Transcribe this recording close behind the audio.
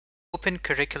Open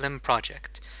Curriculum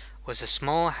Project was a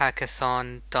small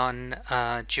hackathon done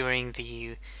during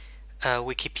the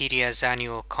Wikipedia's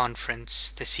annual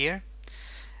conference this year,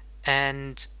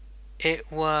 and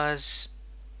it was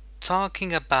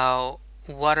talking about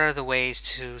what are the ways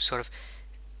to sort of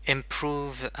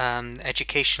improve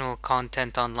educational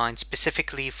content online,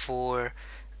 specifically for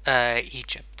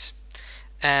Egypt.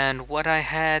 And what I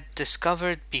had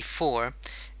discovered before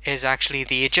is actually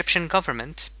the Egyptian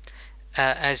government,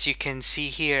 as you can see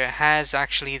here, has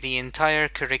actually the entire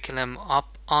curriculum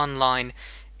up online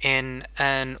in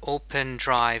an open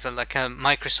drive, like a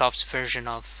Microsoft's version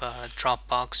of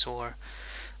Dropbox or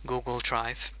Google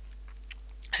Drive.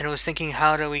 And I was thinking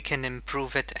how do we can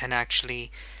improve it and actually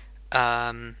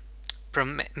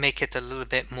make it a little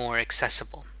bit more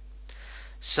accessible.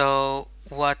 So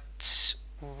what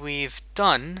we've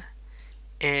done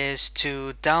is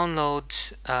to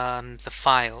download the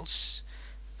files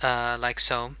like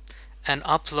so and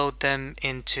upload them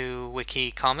into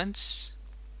Wikicommons.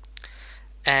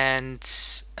 And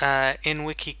in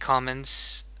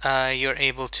Wikicommons you're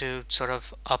able to sort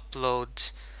of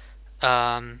upload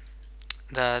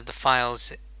the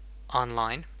files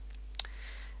online,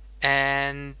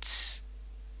 and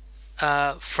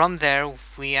from there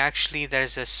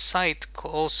there's a site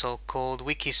also called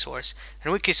Wikisource,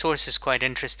 and Wikisource is quite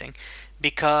interesting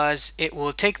because it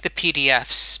will take the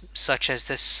PDFs such as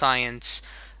this science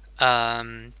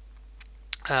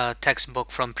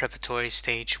textbook from preparatory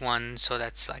stage 1, so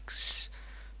that's like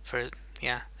for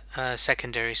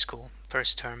secondary school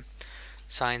first term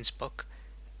science book.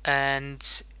 And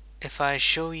if I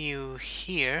show you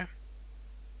here,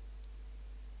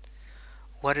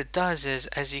 what it does is,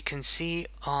 as you can see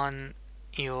on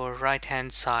your right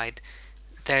hand side,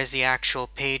 there's the actual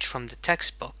page from the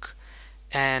textbook,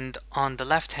 and on the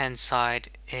left hand side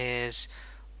is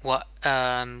what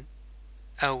a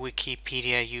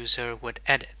Wikipedia user would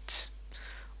edit.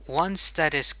 Once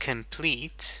that is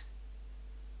complete,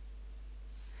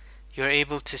 you're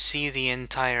able to see the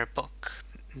entire book.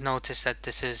 Notice that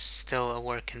this is still a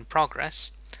work in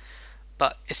progress,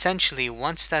 but essentially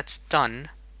once that's done,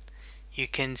 you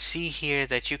can see here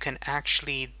that you can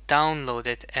actually download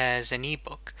it as an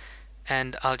ebook,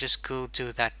 and I'll just go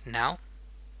do that now.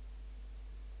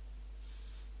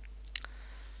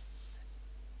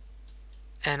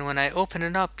 And when I open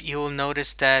it up, you'll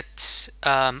notice that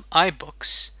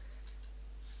iBooks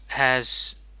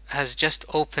has just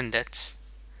opened it.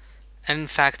 And in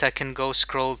fact, I can go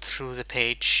scroll through the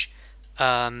page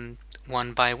one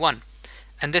by one.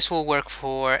 And this will work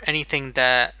for anything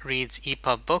that reads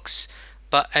EPUB books,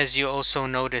 but as you also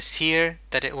notice here,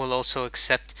 that it will also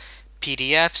accept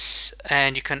PDFs,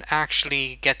 and you can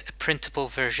actually get a printable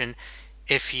version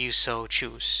if you so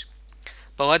choose.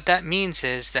 But what that means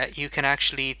is that you can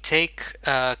actually take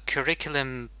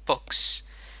curriculum books,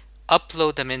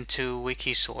 upload them into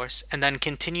Wikisource, and then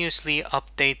continuously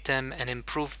update them and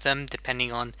improve them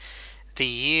depending on the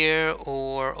year,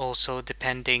 or also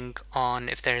depending on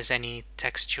if there's any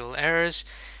textual errors.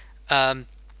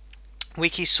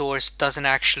 Wikisource doesn't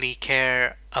actually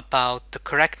care about the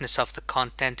correctness of the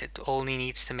content. It only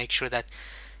needs to make sure that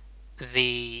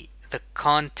the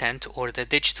content or the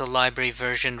digital library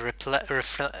version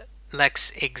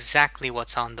reflects exactly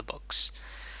what's on the books,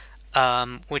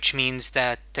 which means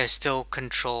that there's still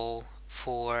control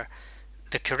for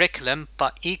the curriculum,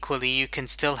 but equally you can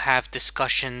still have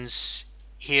discussions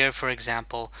here, for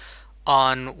example,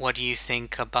 on what do you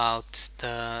think about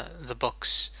the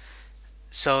books.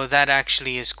 So that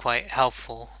actually is quite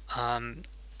helpful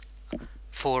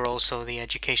for also the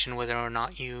education, whether or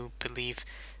not you believe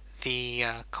the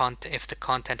if the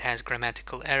content has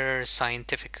grammatical errors,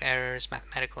 scientific errors,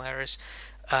 mathematical errors.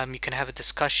 You can have a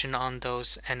discussion on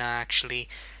those and actually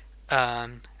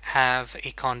have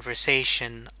a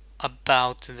conversation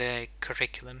about the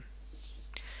curriculum.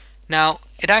 Now,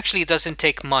 it actually doesn't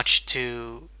take much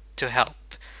to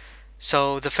help.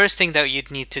 So the first thing that you'd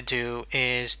need to do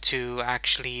is to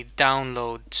actually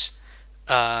download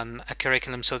a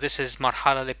curriculum. So this is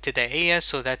Marhala Al-Ibtidaiya,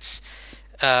 so that's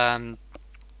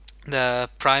the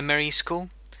primary school,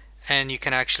 and you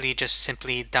can actually just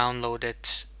simply download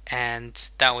it,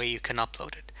 and that way you can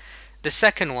upload it. The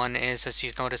second one is, as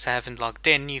you notice I haven't logged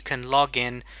in, you can log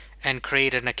in and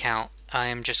create an account. I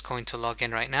am just going to log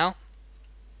in right now.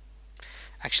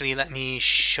 Actually, let me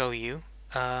show you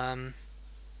how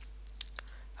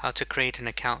to create an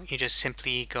account. You just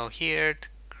simply go here to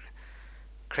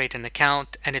create an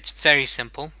account, and it's very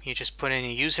simple. You just put in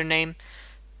a username,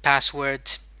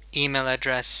 password, email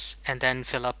address, and then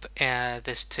fill up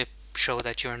this to show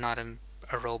that you're not a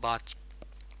robot,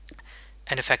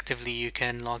 and effectively you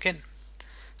can log in.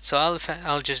 So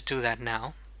I'll just do that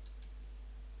now.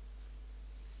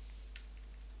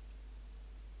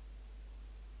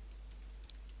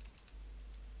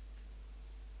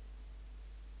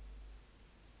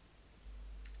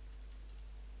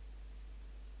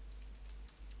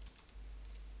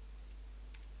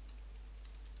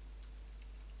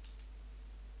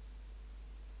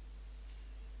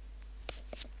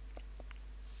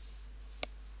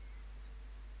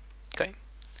 Okay.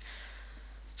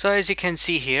 So as you can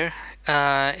see here,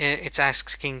 it's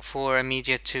asking for a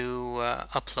media to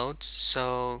upload.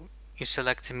 So you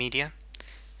select a media.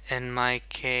 In my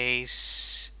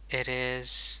case, it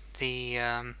is the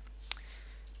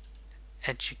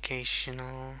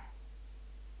educational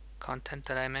content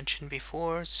that I mentioned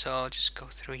before. So I'll just go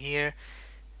through here.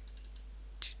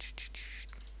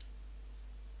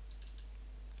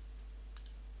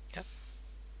 Yep.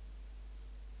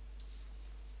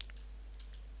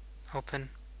 Open.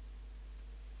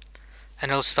 And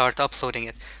it'll start uploading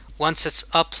it. Once it's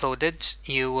uploaded,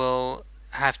 you will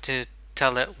have to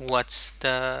tell it what's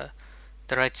the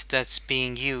rights that's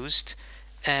being used.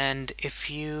 And if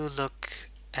you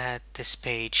look at this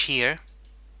page here,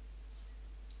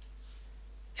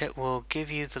 it will give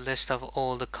you the list of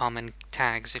all the common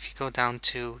tags. If you go down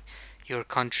to your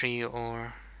country,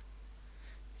 or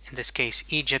in this case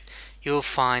Egypt, you'll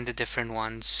find the different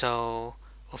ones. So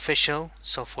official,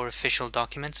 so for official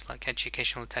documents like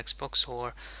educational textbooks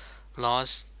or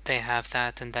laws, they have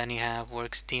that. And then you have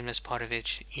works deemed as part of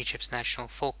Egypt's national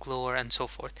folklore and so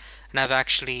forth. And I've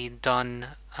actually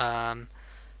done a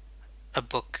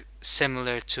book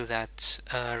similar to that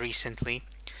recently,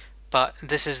 but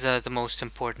this is the most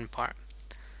important part.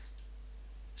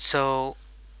 So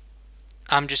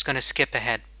I'm just going to skip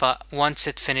ahead, but once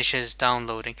it finishes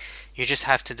downloading, you just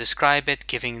have to describe it,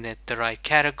 giving it the right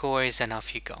categories, and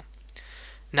off you go.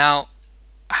 Now,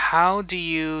 how do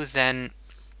you then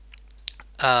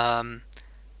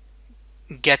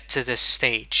get to this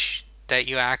stage that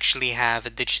you actually have a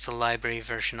digital library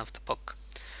version of the book?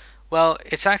 Well,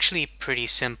 it's actually pretty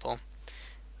simple.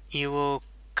 You will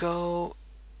go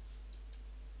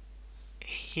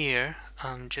here.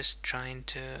 I'm just trying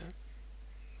to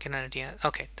get an idea.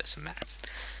 Okay, doesn't matter.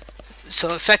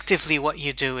 So effectively what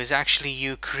you do is actually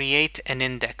you create an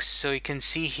index. So you can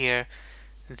see here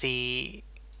the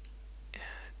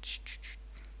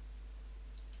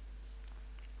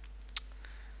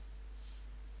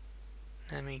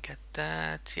let me get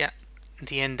that. Yeah,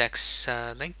 the index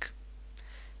link.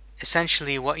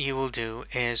 Essentially what you will do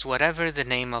is whatever the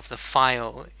name of the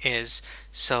file is,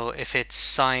 so if it's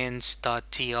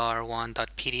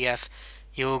science.tr1.pdf,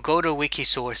 you will go to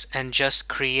Wikisource and just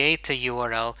create a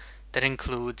URL that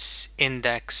includes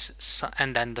index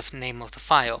and then the name of the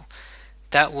file.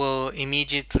 That will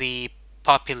immediately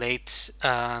populate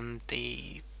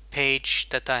the page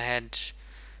that I had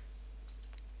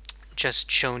just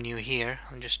shown you here.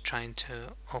 I'm just trying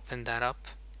to open that up.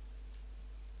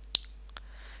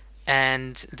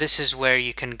 And this is where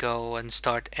you can go and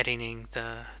start editing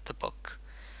the book.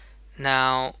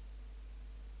 Now,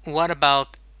 what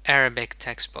about Arabic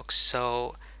textbooks?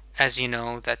 So as you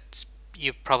know that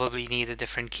you probably need a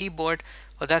different keyboard.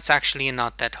 Well, that's actually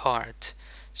not that hard.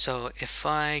 So if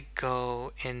I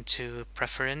go into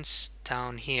preference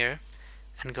down here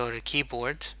and go to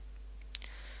keyboard,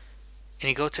 and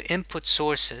you go to input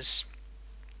sources,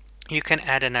 you can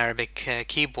add an Arabic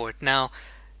keyboard. Now,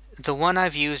 the one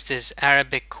I've used is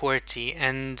Arabic QWERTY,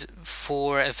 and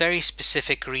for a very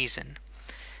specific reason.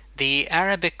 The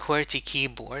Arabic QWERTY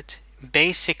keyboard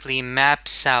basically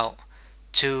maps out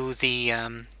to the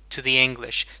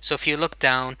English. So if you look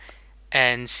down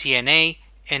and see an A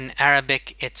in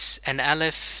Arabic, it's an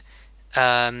alif,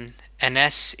 an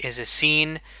S is a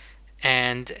sin,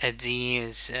 and a D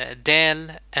is a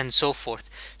del, and so forth.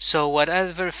 So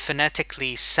whatever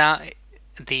phonetically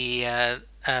the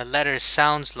letter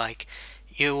sounds like,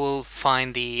 you will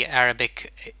find the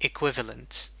Arabic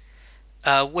equivalent,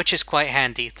 which is quite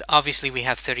handy. Obviously we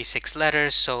have 36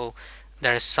 letters, so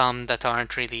there are some that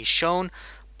aren't really shown,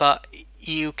 but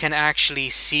you can actually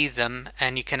see them,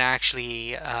 and you can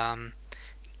actually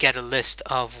get a list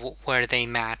of where they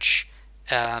match,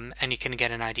 and you can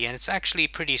get an idea. And it's actually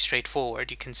pretty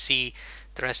straightforward. You can see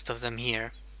the rest of them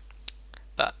here.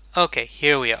 But okay,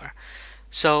 here we are.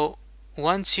 So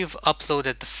once you've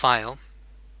uploaded the file,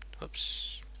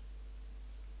 whoops,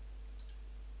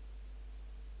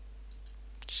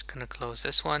 just gonna close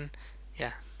this one.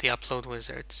 Yeah, the upload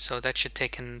wizard. So that should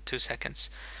take in 2 seconds.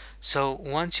 So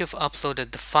once you've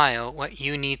uploaded the file, what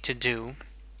you need to do,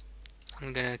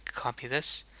 I'm gonna copy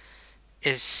this,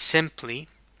 is simply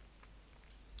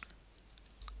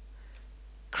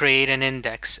create an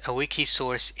index, a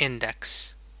Wikisource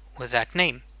index with that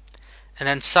name. And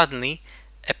then suddenly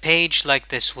a page like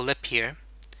this will appear,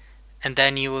 and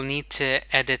then you will need to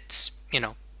edit,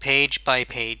 page by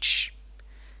page,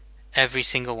 every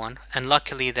single one. And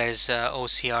luckily there's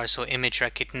OCR, so image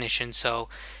recognition, so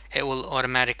it will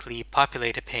automatically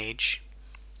populate a page.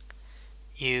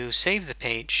 You save the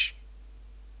page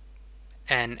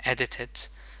and edit it,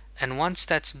 and once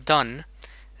that's done,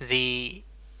 the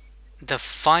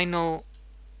final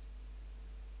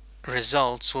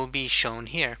results will be shown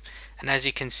here. And as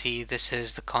you can see, this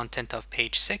is the content of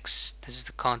page 6, this is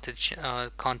the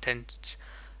content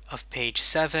of page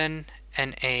 7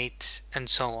 and 8, and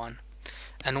so on.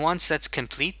 And once that's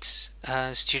complete,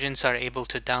 students are able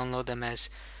to download them as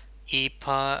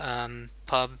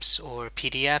pubs or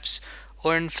PDFs,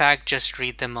 or in fact just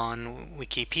read them on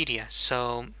Wikipedia,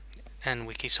 and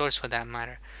Wikisource for that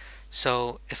matter.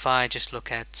 So if I just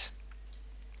look at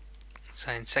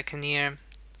science second year,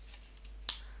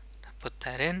 put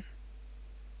that in,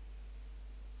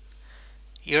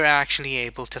 you're actually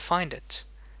able to find it.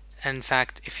 In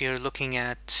fact, if you're looking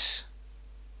at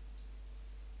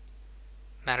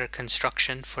matter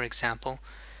construction, for example,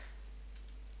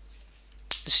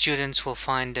 the students will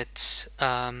find it,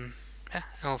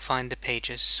 they'll find the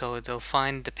pages. So they'll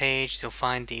find the page, they'll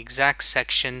find the exact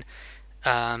section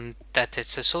that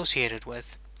it's associated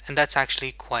with. And that's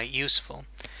actually quite useful.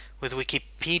 With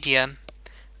Wikipedia,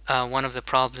 one of the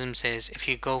problems is if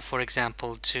you go, for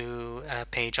example, to a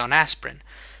page on aspirin,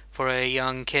 for a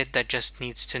young kid that just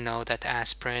needs to know that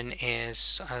aspirin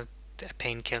is a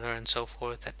painkiller and so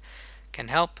forth that can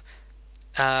help.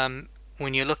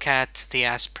 When you look at the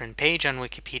aspirin page on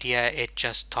Wikipedia,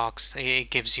 it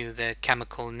gives you the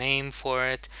chemical name for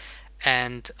it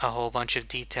and a whole bunch of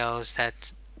details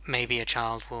that maybe a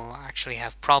child will actually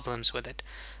have problems with it.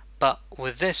 But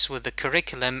with the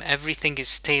curriculum, everything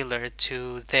is tailored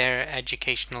to their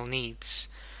educational needs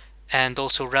and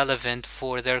also relevant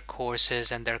for their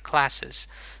courses and their classes.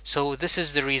 So this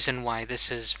is the reason why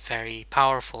this is very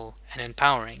powerful and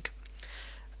empowering.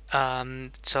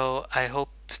 So I hope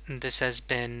this has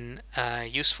been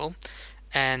useful,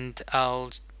 and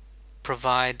I'll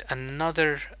provide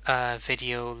another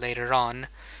video later on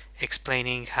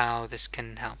explaining how this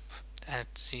can help.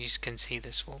 As you can see,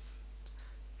 this will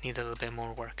need a little bit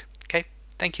more work. Okay,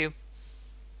 thank you.